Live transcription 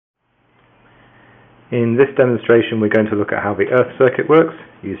In this demonstration we're going to look at how the Earth circuit works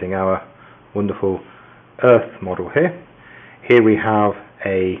using our wonderful Earth model here. Here we have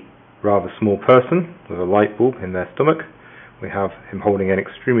a rather small person with a light bulb in their stomach. We have him holding an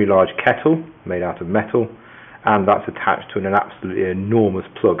extremely large kettle made out of metal, and that's attached to an absolutely enormous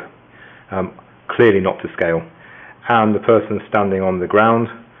plug, clearly not to scale. And the person standing on the ground,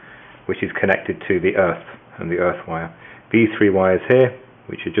 which is connected to the Earth and the Earth wire. These three wires here,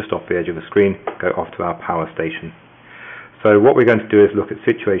 which are just off the edge of the screen, go off to our power station. So what we're going to do is look at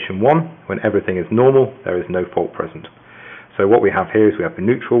situation 1, when everything is normal, there is no fault present. So what we have here is we have the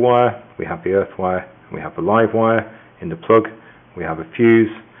neutral wire, we have the Earth wire, and we have the live wire. In the plug we have a fuse,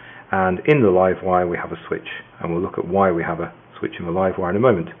 and in the live wire we have a switch, and we'll look at why we have a switch in the live wire in a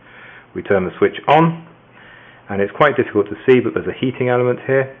moment. We turn the switch on, and it's quite difficult to see, but there's a heating element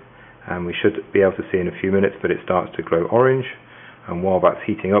here, and we should be able to see in a few minutes that it starts to glow orange. And while that's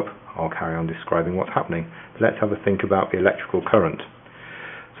heating up, I'll carry on describing what's happening. Let's have a think about the electrical current.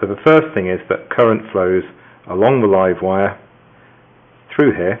 So the first thing is that current flows along the live wire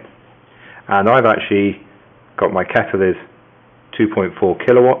through here, and I've actually got my kettle is 2.4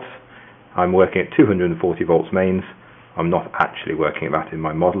 kilowatts. I'm working at 240 volts mains. I'm not actually working at that in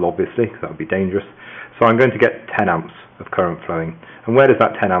my model, obviously, because that would be dangerous. So I'm going to get 10 amps of current flowing. And where does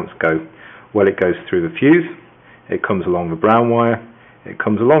that 10 amps go? Well, it goes through the fuse, it comes along the brown wire, it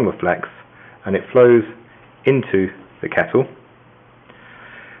comes along the flex, and it flows into the kettle.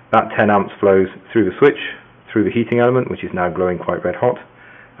 That 10 amps flows through the switch, through the heating element, which is now glowing quite red hot,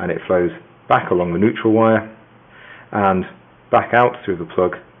 and it flows back along the neutral wire, and back out through the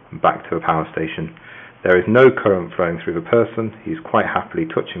plug, and back to the power station. There is no current flowing through the person. He's quite happily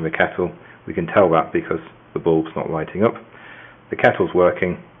touching the kettle. We can tell that because the bulb's not lighting up. The kettle's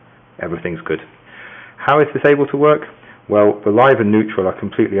working, everything's good. How is this able to work? Well, the live and neutral are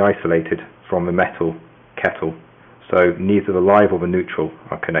completely isolated from the metal kettle, so neither the live or the neutral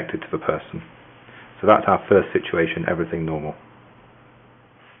are connected to the person. So that's our first situation, everything normal.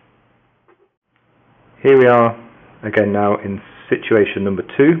 Here we are again now in situation number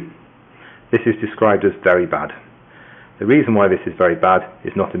 2. This is described as very bad. The reason why this is very bad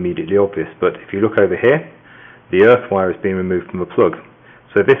is not immediately obvious, but if you look over here, the Earth wire is being removed from the plug.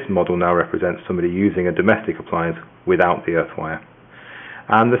 So this model now represents somebody using a domestic appliance without the Earth wire.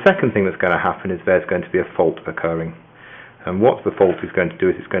 And the second thing that's going to happen is there's going to be a fault occurring. And what the fault is going to do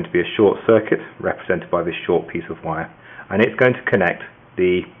is it's going to be a short circuit represented by this short piece of wire. And it's going to connect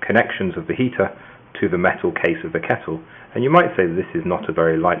the connections of the heater to the metal case of the kettle. And you might say that this is not a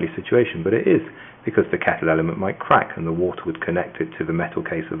very likely situation, but it is, because the kettle element might crack and the water would connect it to the metal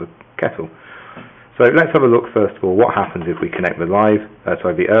case of the kettle. So let's have a look first of all what happens if we connect the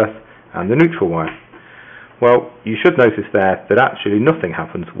the Earth and the neutral wire. Well, you should notice there that actually nothing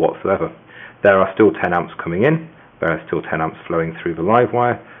happens whatsoever. There are still 10 amps coming in, there are still 10 amps flowing through the live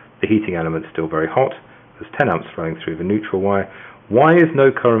wire, the heating element is still very hot, there's 10 amps flowing through the neutral wire. Why is no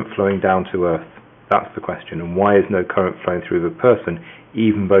current flowing down to Earth? That's the question. And why is no current flowing through the person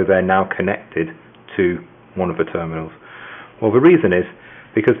even though they're now connected to one of the terminals? Well, the reason is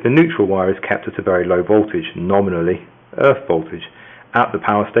because the neutral wire is kept at a very low voltage, nominally Earth voltage. At the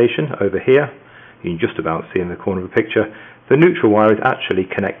power station over here, you can just about see in the corner of the picture, the neutral wire is actually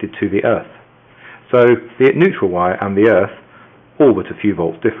connected to the Earth. So the neutral wire and the Earth, all but a few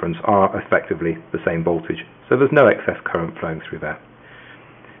volts difference, are effectively the same voltage. So there's no excess current flowing through there.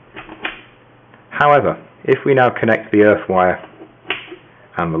 However, if we now connect the Earth wire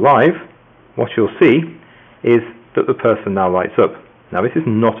and the live, what you'll see is that the person now lights up. Now this is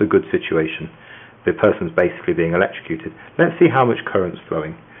not a good situation. The person's basically being electrocuted. Let's see how much current's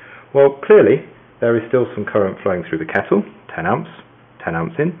flowing. Well, clearly there is still some current flowing through the kettle, 10 amps, 10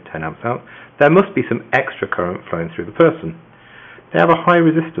 amps in, 10 amps out. There must be some extra current flowing through the person. They have a high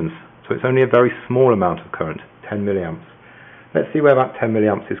resistance, so it's only a very small amount of current, 10 milliamps. Let's see where that 10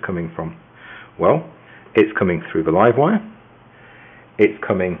 milliamps is coming from. Well, it's coming through the live wire, it's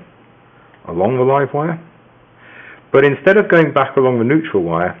coming along the live wire, but instead of going back along the neutral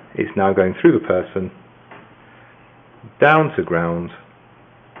wire, it's now going through the person, down to ground,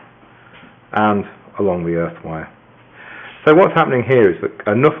 and along the Earth wire. So what's happening here is that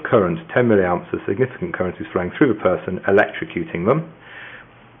enough current, 10 milliamps of significant current, is flowing through the person, electrocuting them.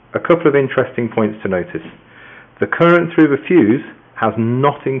 A couple of interesting points to notice. The current through the fuse has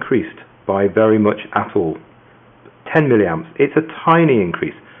not increased by very much at all. 10 milliamps, it's a tiny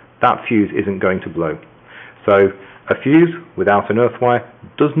increase. That fuse isn't going to blow. So a fuse without an earth wire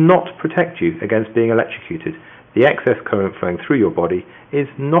does not protect you against being electrocuted. The excess current flowing through your body is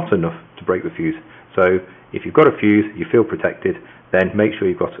not enough to break the fuse. So if you've got a fuse, you feel protected, then make sure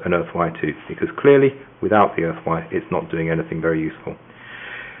you've got an earth wire too, because clearly without the earth wire it's not doing anything very useful.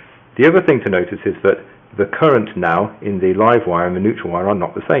 The other thing to notice is that the current now in the live wire and the neutral wire are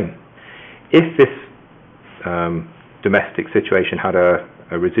not the same. If this domestic situation had a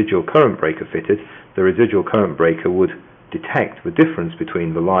residual current breaker fitted, the residual current breaker would detect the difference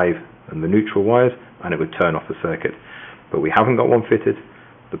between the live and the neutral wires and it would turn off the circuit. But we haven't got one fitted.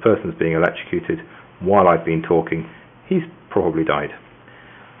 The person's being electrocuted while I've been talking. He's probably died.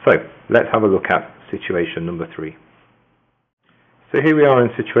 So let's have a look at situation number 3. So here we are in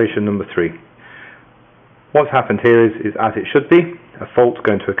situation number 3. What's happened here is as it should be. A fault's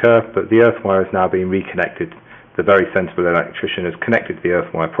going to occur, but the earth wire is now being reconnected. The very sensible electrician has connected the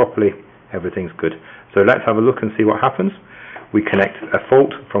earth wire properly. Everything's good. So let's have a look and see what happens. We connect a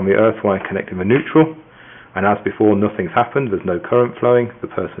fault from the earth wire connecting the neutral, and as before, nothing's happened. There's no current flowing. The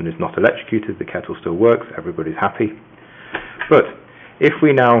person is not electrocuted. The kettle still works. Everybody's happy. But if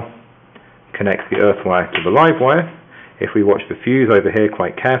we now connect the earth wire to the live wire, if we watch the fuse over here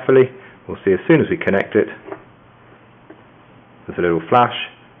quite carefully, we'll see as soon as we connect it, there's a little flash.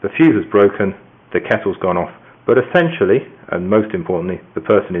 The fuse is broken. The kettle's gone off. But essentially, and most importantly, the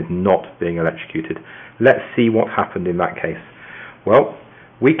person is not being electrocuted. Let's see what happened in that case. Well,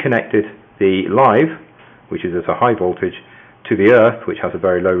 we connected the live, which is at a high voltage, to the earth, which has a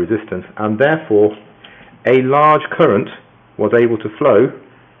very low resistance, and therefore a large current was able to flow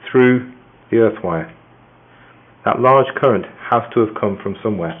through the earth wire. That large current has to have come from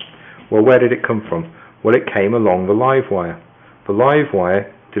somewhere. Well, where did it come from? Well, it came along the live wire. The live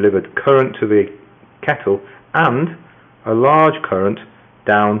wire delivered current to the kettle and a large current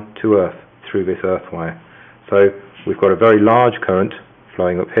down to earth through this earth wire. So we've got a very large current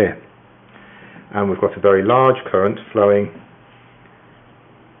flowing up here, and we've got a very large current flowing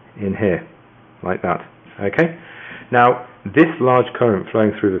in here, like that. Okay? Now, this large current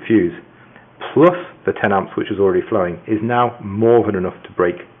flowing through the fuse, plus the 10 amps which is already flowing, is now more than enough to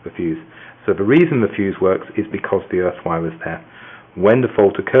break the fuse. So the reason the fuse works is because the earth wire was there. When the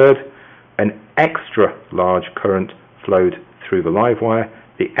fault occurred, an extra large current flowed through the live wire.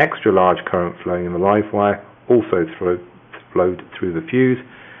 The extra large current flowing in the live wire also flowed through the fuse.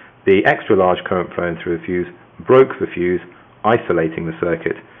 The extra large current flowing through the fuse broke the fuse, isolating the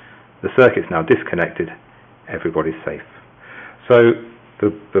circuit. The circuit's now disconnected. Everybody's safe. So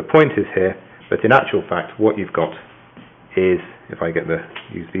the point is here that in actual fact what you've got is, if I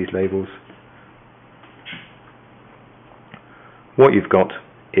use these labels, what you've got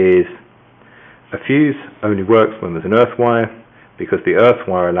is a fuse only works when there's an earth wire, because the earth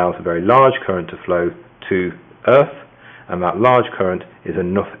wire allows a very large current to flow to earth, and that large current is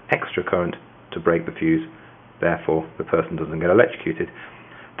enough extra current to break the fuse. Therefore, the person doesn't get electrocuted.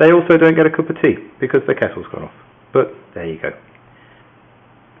 They also don't get a cup of tea because the kettle's gone off. But there you go.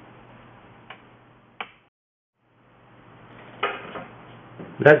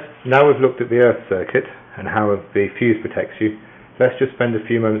 Now we've looked at the earth circuit and how the fuse protects you, let's just spend a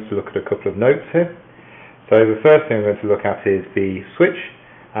few moments to look at a couple of notes here. So the first thing I'm going to look at is the switch,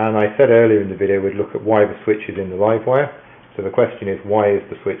 and I said earlier in the video we'd look at why the switch is in the live wire. So the question is, why is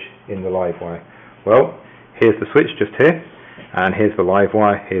the switch in the live wire? Well, here's the switch just here, and here's the live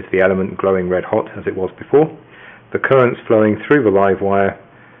wire. Here's the element glowing red hot as it was before. The current's flowing through the live wire,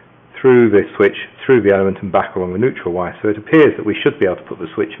 through the switch, through the element and back along the neutral wire. So it appears that we should be able to put the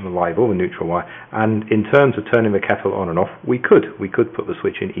switch in the live or the neutral wire, and in terms of turning the kettle on and off, we could put the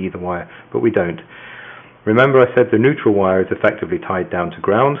switch in either wire, but we don't. Remember I said the neutral wire is effectively tied down to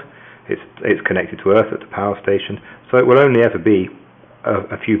ground. It's connected to earth at the power station, so it will only ever be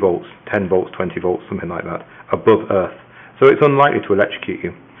a few volts, 10 volts, 20 volts, something like that, above earth. So it's unlikely to electrocute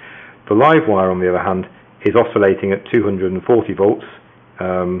you. The live wire, on the other hand, is oscillating at 240 volts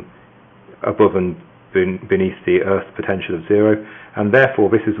above and beneath the earth potential of 0, and therefore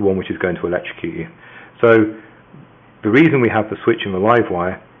this is the one which is going to electrocute you. So the reason we have the switch in the live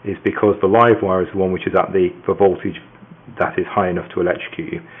wire is because the live wire is the one which is at the voltage that is high enough to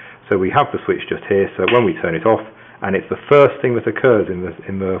electrocute you. So we have the switch just here, so when we turn it off, and it's the first thing that occurs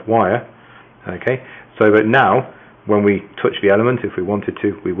in the wire, okay, so that now when we touch the element, if we wanted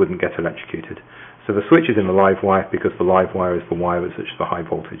to, we wouldn't get electrocuted. So the switch is in the live wire because the live wire is the wire that's at the high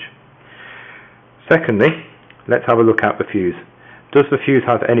voltage. Secondly, let's have a look at the fuse. Does the fuse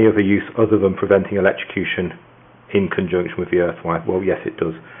have any other use other than preventing electrocution in conjunction with the earth wire? Well, yes, it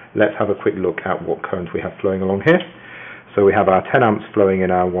does. Let's have a quick look at what current we have flowing along here. So we have our 10 amps flowing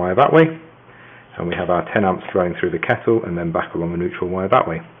in our wire that way, and we have our 10 amps flowing through the kettle and then back along the neutral wire that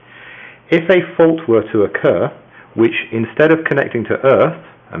way. If a fault were to occur, which instead of connecting to earth,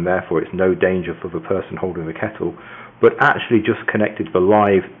 and therefore it's no danger for the person holding the kettle, but actually just connected the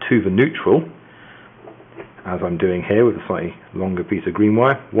live to the neutral, as I'm doing here with a slightly longer piece of green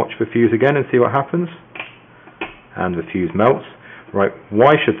wire. Watch the fuse again and see what happens. And the fuse melts. Right,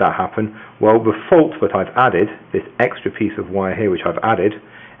 why should that happen? Well, the fault that I've added, this extra piece of wire here which I've added,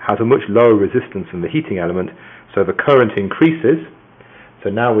 has a much lower resistance than the heating element, so the current increases. So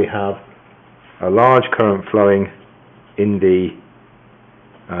now we have a large current flowing in the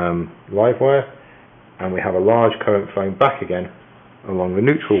live wire, and we have a large current flowing back again along the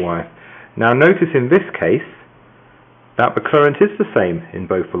neutral wire. Now notice in this case that the current is the same in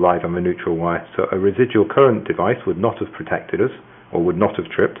both the live and the neutral wire, so a residual current device would not have protected us, or would not have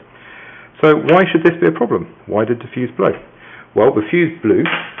tripped. So why should this be a problem? Why did the fuse blow? Well, the fuse blew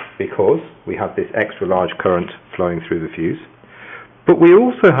because we had this extra large current flowing through the fuse, but we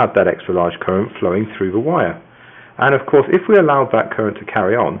also had that extra large current flowing through the wire. And of course, if we allowed that current to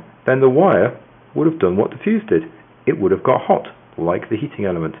carry on, then the wire would have done what the fuse did. It would have got hot, like the heating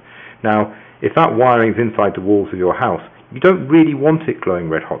element. Now, if that wiring is inside the walls of your house, you don't really want it glowing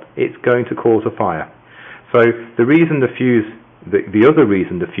red hot. It's going to cause a fire. So the reason the other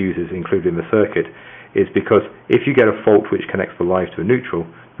reason the fuse is included in the circuit is because if you get a fault which connects the live to a neutral,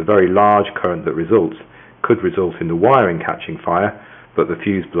 the very large current that results could result in the wiring catching fire, but the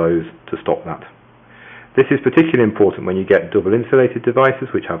fuse blows to stop that. This is particularly important when you get double insulated devices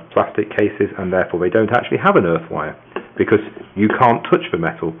which have plastic cases, and therefore they don't actually have an earth wire, because you can't touch the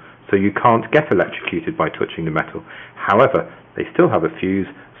metal, so you can't get electrocuted by touching the metal. However, they still have a fuse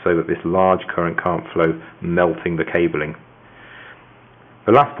so that this large current can't flow, melting the cabling.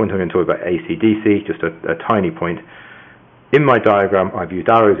 The last point I'm going to talk about AC-DC, just a tiny point. In my diagram I've used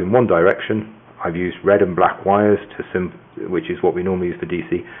arrows in one direction, I've used red and black wires, which is what we normally use for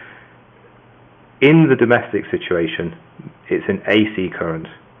DC. In the domestic situation, it's an AC current,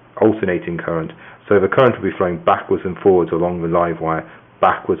 alternating current, so the current will be flowing backwards and forwards along the live wire,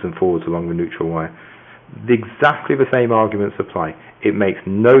 backwards and forwards along the neutral wire. Exactly the same arguments apply. It makes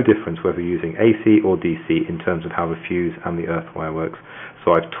no difference whether you're using AC or DC in terms of how the fuse and the earth wire works.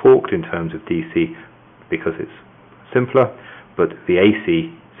 So I've talked in terms of DC because it's simpler, but the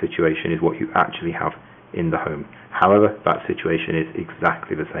AC situation is what you actually have in the home. However, that situation is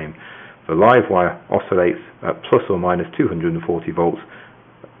exactly the same. The live wire oscillates at plus or minus 240 volts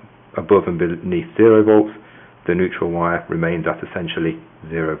above and beneath 0 volts. The neutral wire remains at essentially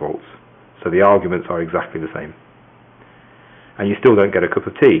 0 volts. So the arguments are exactly the same. And you still don't get a cup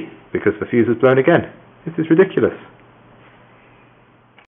of tea because the fuse has blown again. This is ridiculous.